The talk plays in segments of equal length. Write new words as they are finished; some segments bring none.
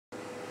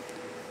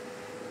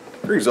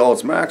Greetings all,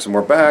 it's Max and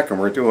we're back and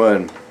we're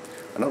doing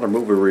another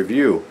movie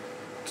review.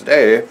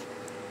 Today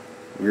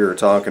we are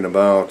talking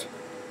about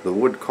the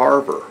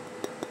Woodcarver,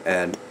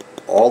 and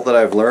all that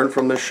I've learned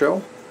from this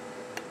show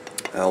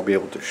I'll be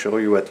able to show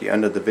you at the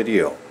end of the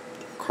video.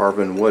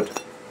 Carving Wood.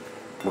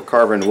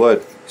 Woodcarving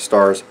Wood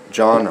stars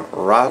John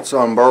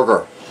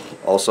Ratzenberger,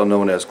 also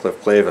known as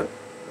Cliff Clavin.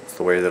 That's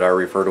the way that I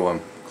refer to him,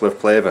 Cliff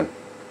Clavin.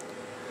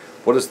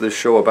 What is this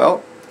show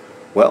about?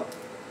 Well,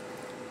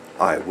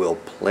 I will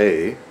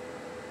play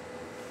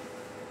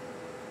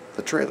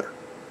the trailer.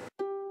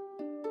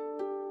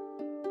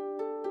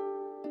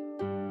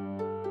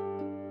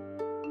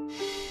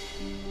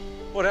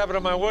 What happened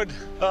to my wood?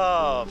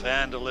 Oh,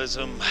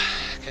 vandalism.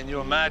 Can you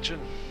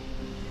imagine?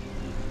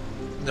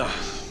 No,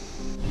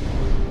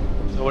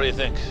 So what do you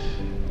think?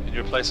 Can you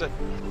replace it?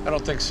 I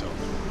don't think so.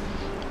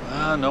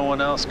 Well, no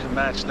one else can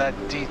match that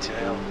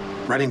detail.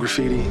 Writing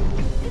graffiti,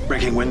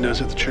 breaking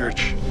windows at the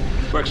church.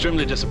 We're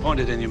extremely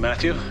disappointed in you,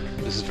 Matthew.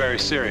 This is very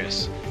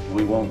serious.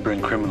 We won't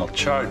bring criminal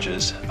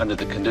charges under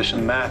the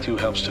condition Matthew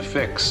helps to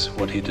fix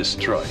what he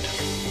destroyed.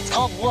 It's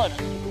called wood.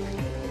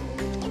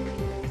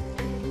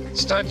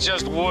 It's not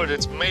just wood,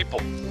 it's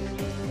maple.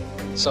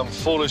 Some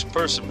foolish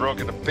person broke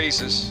it to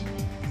pieces.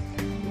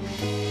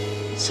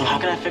 So how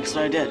can I fix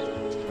what I did?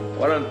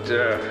 Why don't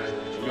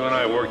you and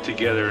I work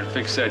together and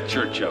fix that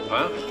church up,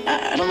 huh?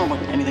 I don't know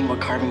anything about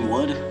carving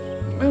wood.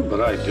 Well,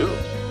 but I do.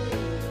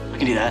 I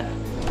can do that.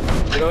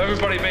 You know,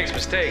 everybody makes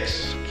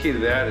mistakes. The key to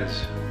that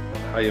is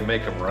how you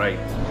make them right.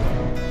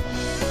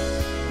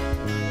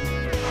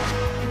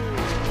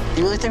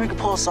 You really think we could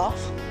pull this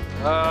off?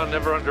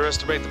 Never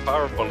underestimate the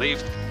power of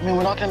belief. I mean,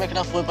 we're not gonna make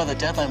enough wood by the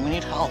deadline. We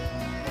need help.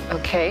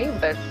 Okay,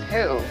 but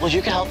who? Well,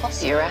 you can help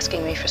us. You're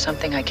asking me for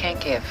something I can't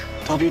give.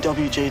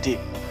 WWJD.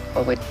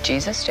 What would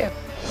Jesus do?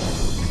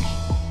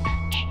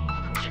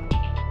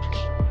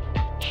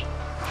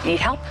 Need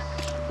help?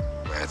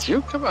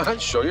 Matthew, come on,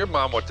 show your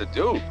mom what to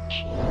do.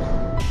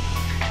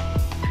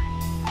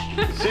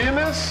 Seeing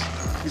this?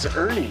 He's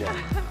Ernie now.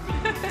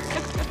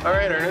 All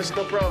right, Ernest,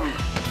 no problem.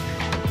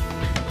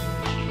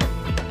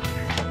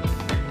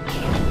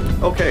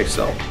 Okay,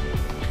 so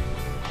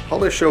how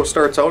this show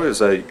starts out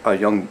is a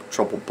young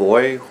troubled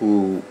boy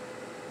who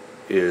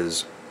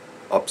is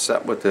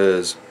upset with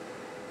his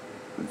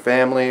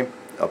family,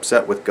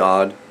 upset with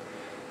God,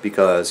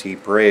 because he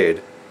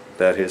prayed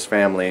that his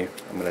family,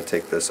 I'm going to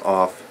take this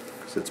off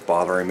because it's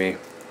bothering me,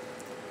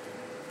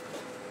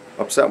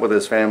 upset with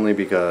his family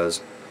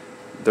because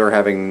they're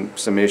having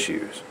some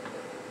issues.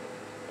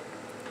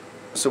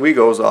 So he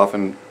goes off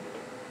and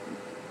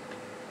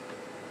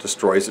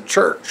destroys a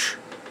church,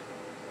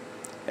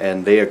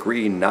 and they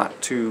agree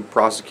not to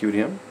prosecute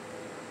him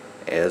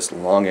as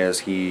long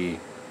as he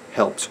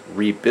helps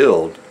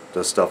rebuild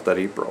the stuff that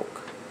he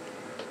broke.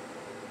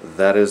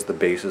 That is the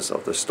basis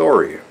of the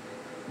story.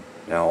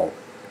 Now,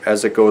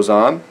 as it goes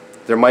on,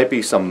 there might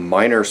be some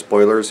minor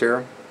spoilers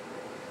here.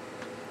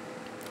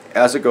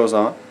 As it goes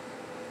on,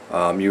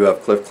 you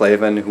have Cliff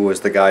Clavin, who is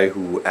the guy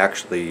who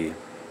actually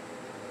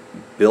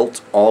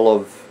built all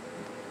of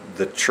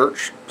the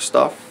church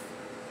stuff.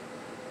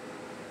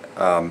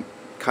 Kind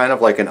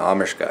of like an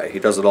Amish guy. He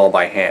does it all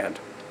by hand.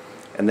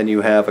 And then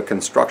you have a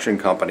construction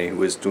company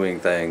who is doing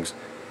things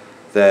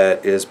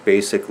that is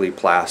basically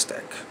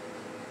plastic.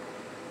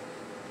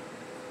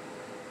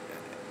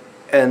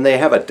 And they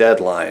have a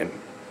deadline,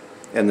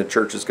 and the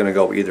church is going to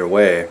go either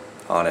way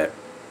on it.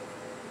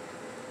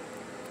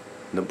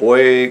 The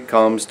boy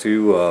comes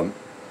to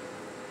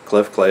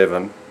Cliff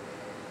Clavin,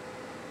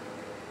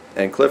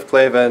 and Cliff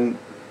Clavin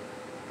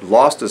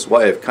lost his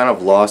wife, kind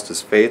of lost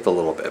his faith a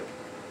little bit.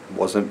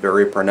 Wasn't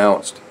very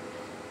pronounced.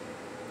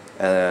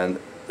 And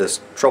this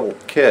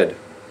troubled kid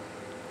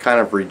kind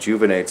of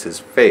rejuvenates his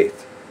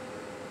faith.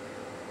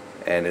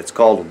 And it's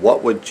called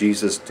What Would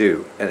Jesus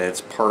Do? And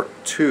it's part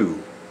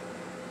 2.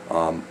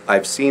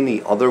 I've seen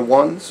the other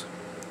ones.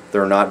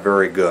 They're not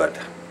very good.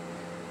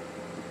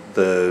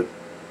 The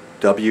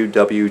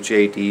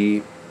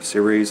WWJD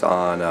series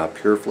on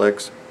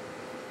PureFlix,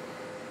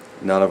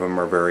 none of them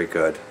are very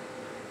good.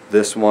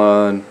 This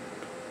one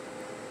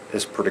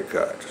is pretty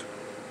good.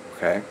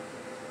 Okay?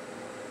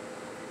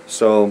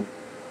 So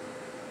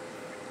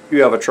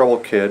you have a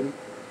troubled kid,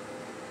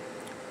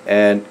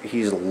 and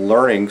he's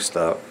learning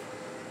stuff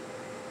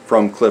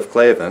from Cliff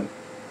Clavin,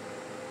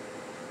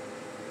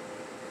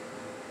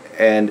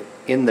 and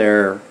in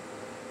there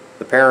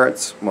the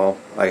parents, well,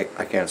 I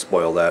can't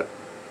spoil that.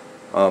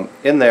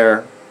 In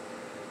there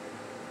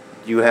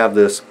you have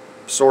this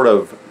sort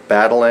of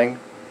battling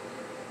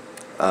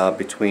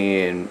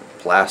between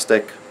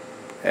plastic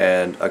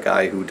and a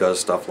guy who does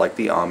stuff like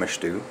the Amish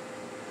do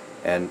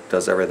and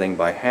does everything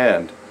by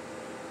hand.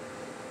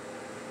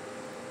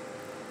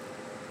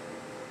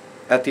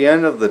 At the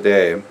end of the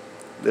day,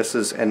 this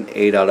is an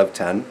 8 out of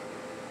 10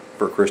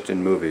 for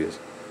Christian movies.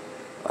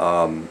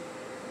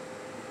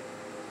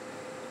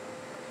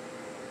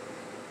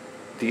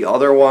 The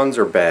other ones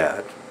are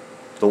bad.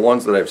 The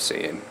ones that I've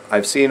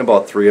seen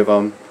about 3 of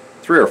them,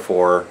 3 or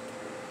 4.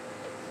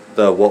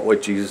 The What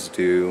Would Jesus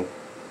Do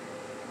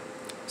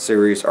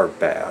series are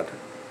bad.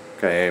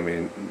 Okay, I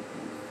mean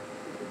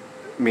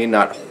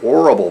not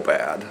horrible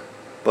bad,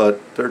 but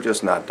they're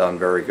just not done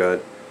very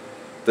good.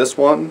 This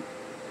one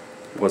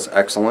was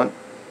excellent.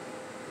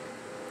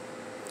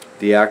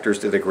 The actors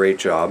did a great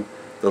job.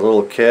 The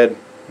little kid,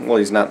 well,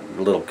 he's not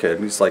a little kid,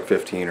 he's like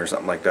 15 or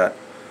something like that.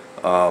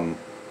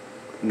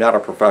 Not a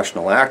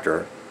professional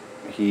actor,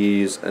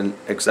 he's an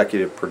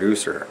executive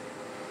producer.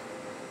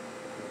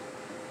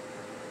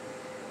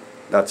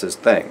 That's his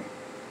thing.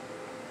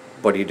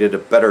 But he did a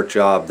better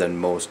job than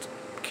most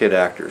kid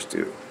actors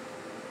do.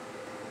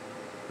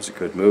 It was a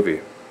good movie.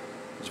 It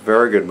was a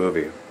very good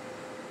movie.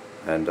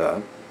 And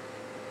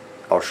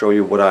I'll show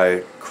you what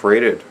I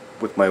created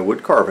with my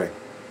wood carving.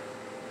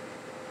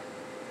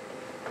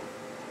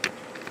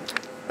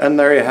 And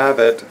there you have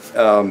it.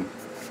 At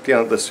the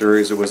end of the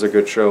series, it was a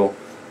good show.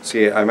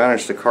 See, I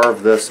managed to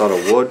carve this out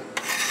of wood.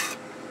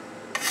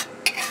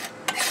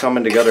 It's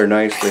coming together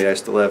nicely. I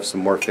still have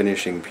some more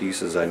finishing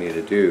pieces I need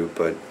to do,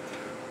 but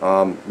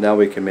now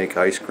we can make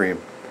ice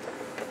cream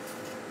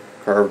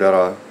carved out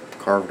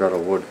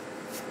of wood.